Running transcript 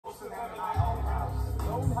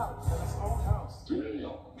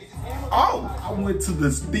Oh, I went to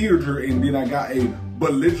this theater and then I got a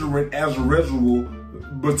belligerent,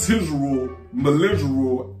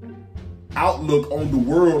 belligerent outlook on the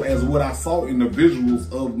world as what I saw in the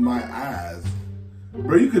visuals of my eyes.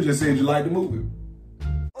 Bro, you could just say you like the movie.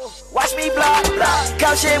 Watch me block,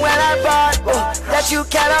 come shit when I bought that you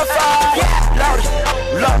can't afford. Load it,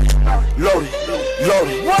 load it, load it, load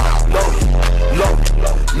it, load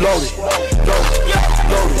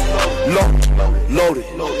it, load it,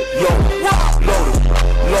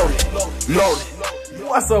 load it.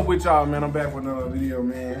 What's up with y'all, man? I'm back with another video,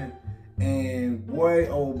 man. And boy,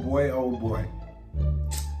 oh boy, oh boy.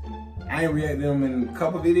 I ain't reacted to them in a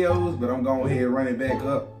couple videos, but I'm going ahead and run it back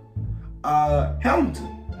up.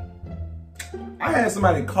 Hamilton. I had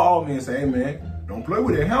somebody call me and say, hey man, don't play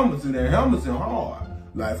with that Hamilton. That Hamilton hard.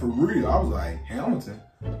 Like for real. I was like, Hamilton?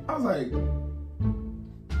 I was like,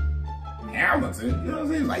 Hamilton? You know what I'm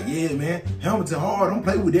saying? He's like, yeah man, Hamilton hard. Don't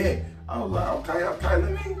play with that. I was like, okay,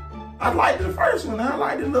 let me. I liked the first one. I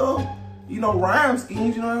liked the little, rhyme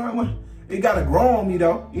schemes. You know what I mean? It gotta grow on me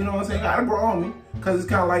though. You know what I'm saying? It gotta grow on me. Cause it's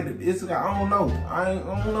kind of like, I don't know. I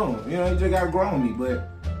don't know. It just gotta grow on me. But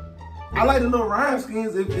I like the little rhyme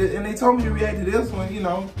schemes, and they told me to react to this one,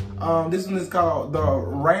 this one is called the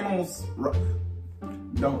Reynolds,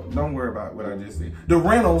 don't worry about what I just said. The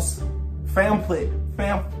Reynolds phamphlet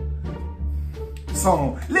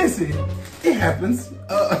song. Listen, it happens,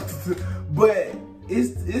 but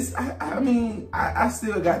I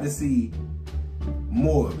still got to see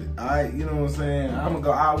more of it, all right? You know what I'm saying? I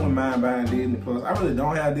wouldn't mind buying Disney Plus. I really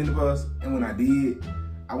don't have Disney Plus, and when I did,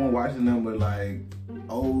 I wasn't watching them but like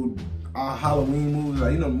old Halloween movies,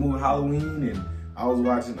 like the movie Halloween, and I was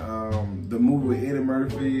watching the movie with Eddie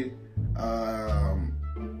Murphy.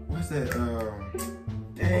 What's that?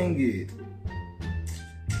 Dang it!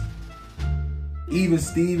 Even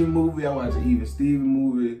Steven movie. I watched an Even Steven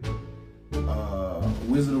movie.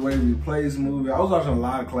 Wizard of Waverly Place movie. I was watching a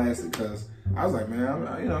lot of classics because I was like, man,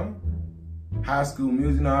 High School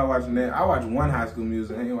Music. I watching that. I watched one High School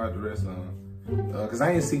Music. I ain't watched the rest of them because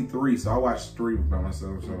I ain't see 3, so I watched 3 by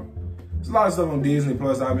myself. So. There's a lot of stuff on Disney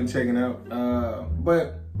Plus I've been checking out.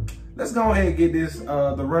 But let's go ahead and get this.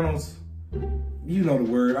 The Reynolds, you know the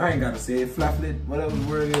word. I ain't got to say it. Phamphlet, whatever the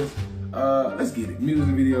word is. Let's get it.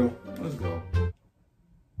 Music video. Let's go.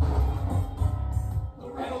 The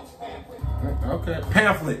Reynolds pamphlet. Okay.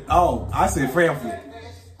 Pamphlet. Oh, I said pamphlet.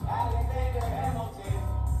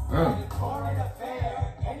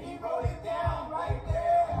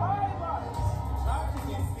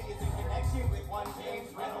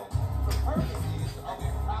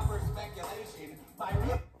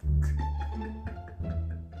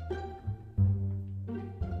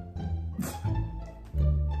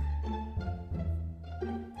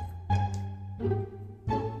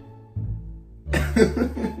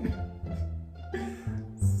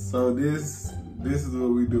 So this is what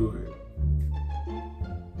we do it.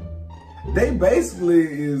 They basically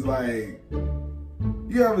is like,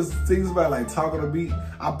 you ever seen somebody like talk on the beat?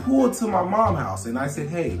 I pulled to my mom's house and I said,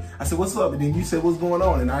 hey, what's up? And then you said, what's going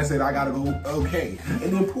on? And I said, I gotta go, okay.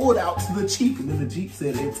 And then pulled out to the Jeep, and then the Jeep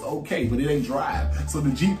said it's okay, but it ain't drive. So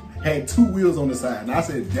the Jeep had 2 wheels on the side. And I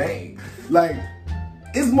said, dang. Like,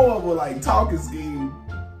 it's more of a like talking scheme.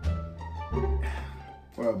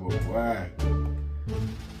 Why?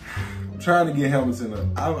 I'm trying to get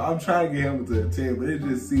Hamilton I'm trying to get Hamilton a 10, but it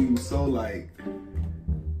just seems so like,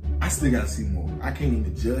 I still gotta see more. I can't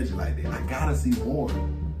even judge it like that. I gotta see more.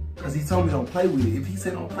 Cause he told me don't play with it. If he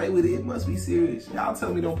said don't play with it, it must be serious. Y'all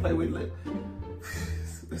tell me don't play with it.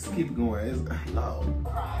 Let's keep it going. It's no.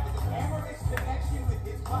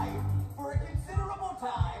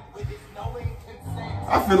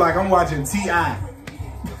 I feel like I'm watching T.I.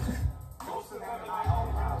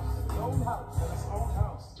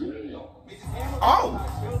 Oh!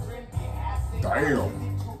 Damn.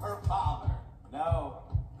 No.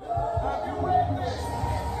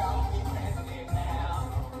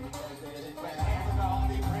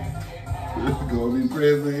 Gonna be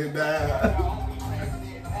president now.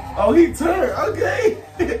 Oh, he turned. Okay.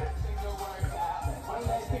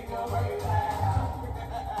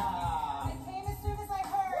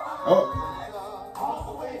 Oh.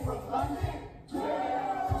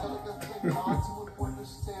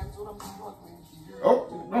 Oh,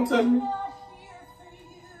 don't tell me.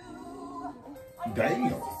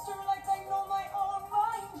 Damn.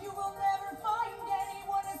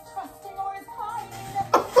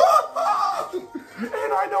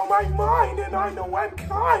 And I know my mind, and I know I'm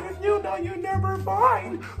kind, and you know you never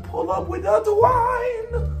mind. Pull up with the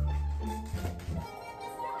wine.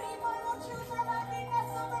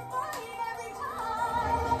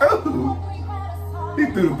 Oh. He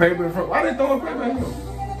threw the paper in front. Why they throwing paper at him?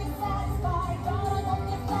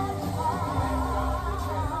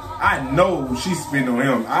 I know she spit on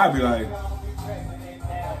him. I'd be like,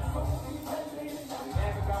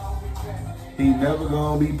 he never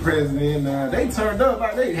gonna be president now. They turned up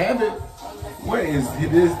like they have it. What is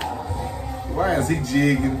this? Why is he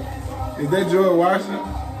jigging? Is that George Washington?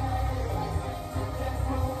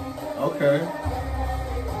 Okay.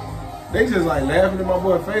 They just like laughing in my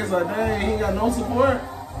boy's face like, dang, he ain't got no support.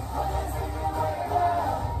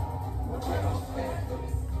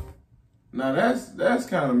 Now that's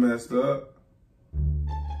kind of messed up.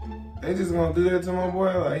 They just gonna do that to my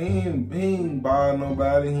boy? Like he ain't bothering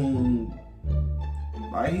nobody.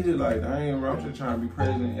 He just like, dang, bro, I'm just trying to be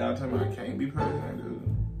president. Y'all tell me I can't be president,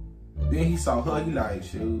 dude. Then he saw her, he like,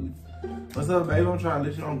 shoot, what's up, baby? I'm trying to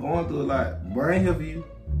let you know I'm going through a lot. Boy, I ain't here for you.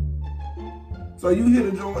 So you here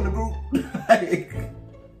to join the group? Like,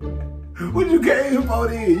 what you came for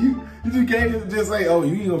then? You just came to just say, oh,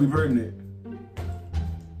 you ain't gonna be pregnant.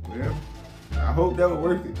 Well, I hope that was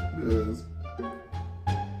worth it, because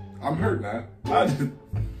I'm hurt now.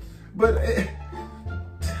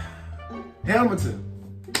 Hamilton,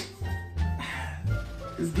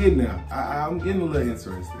 it's getting there. I'm getting a little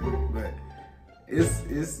interested, but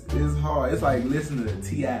it's hard. It's like listening to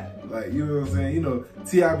T.I. Like, you know what I'm saying? You know,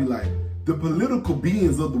 T.I. be like, the political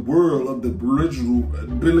beings of the world of the belligerent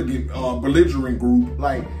group.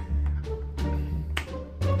 Like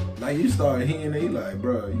you start hearing it, like,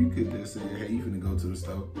 bro, you could just say, hey, you finna go to the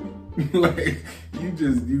store. Like, you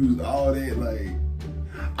just used all that. Like,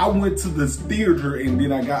 I went to this theater and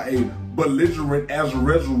then I got a belligerent,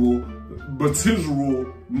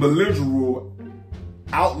 belligerent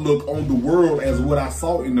outlook on the world as what I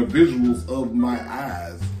saw in the visuals of my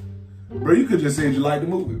eyes. Bro, you could just say you like the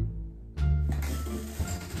movie.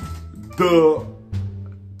 The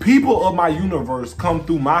people of my universe come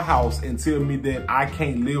through my house and tell me that I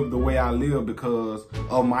can't live the way I live because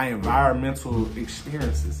of my environmental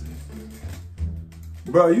experiences.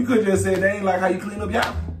 Bro, you could just say they ain't like how you clean up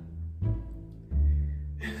y'all.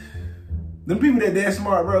 Them people that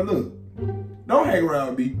smart, bro, look, don't hang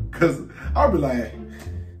around me, because I'll be like,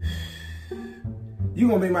 you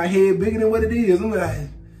gonna make my head bigger than what it is. I'm like,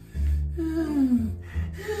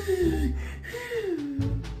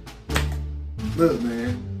 look,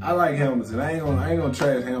 man, I like Hamilton. I ain't gonna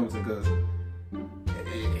trash Hamilton because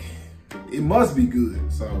it must be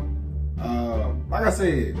good. So, like I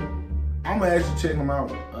said, I'm gonna actually check them out.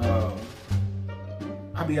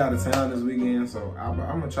 I'll be out of town this weekend, so I'm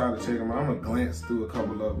gonna try to check them out. I'm gonna glance through a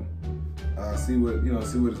couple of them, see what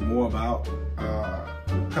it's more about.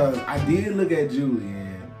 Cause I did look at Julie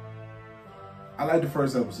and I like the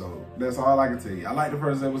first episode. That's all I can tell you. I like the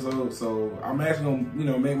first episode, so I'm actually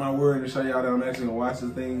gonna, make my word and show y'all that I'm actually gonna watch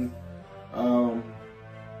this thing.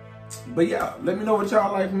 But yeah, let me know what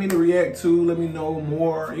y'all like for me to react to. Let me know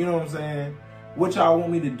more, you know what I'm saying? What y'all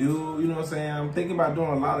want me to do, you know what I'm saying? I'm thinking about doing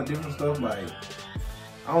a lot of different stuff. Like,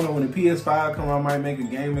 I don't know, when the PS5 come, I might make a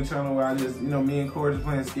gaming channel where I just, me and Corey just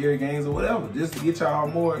playing scary games or whatever, just to get y'all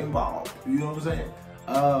more involved, you know what I'm saying?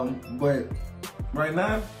 But right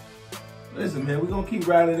now, listen, man, we gonna keep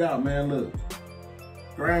riding it out, man. Look,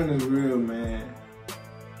 grind is real, man.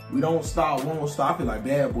 We don't stop, won't stop. It like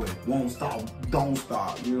Bad Boy, won't stop, don't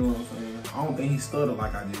stop. You know what I'm saying? I don't think he stuttered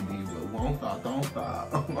like I just did, but won't stop, don't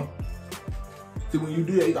stop. See, when you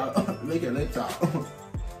do that, you gotta make it let talk.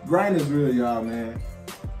 Grind is real, y'all, man.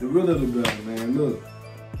 The realer the better, man. Look,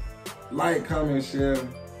 like, comment, share,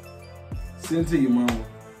 send to your mama,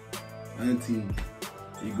 auntie,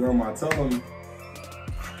 your grandma. Tell them,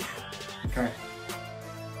 okay,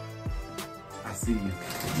 I see you.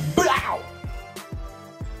 Blow!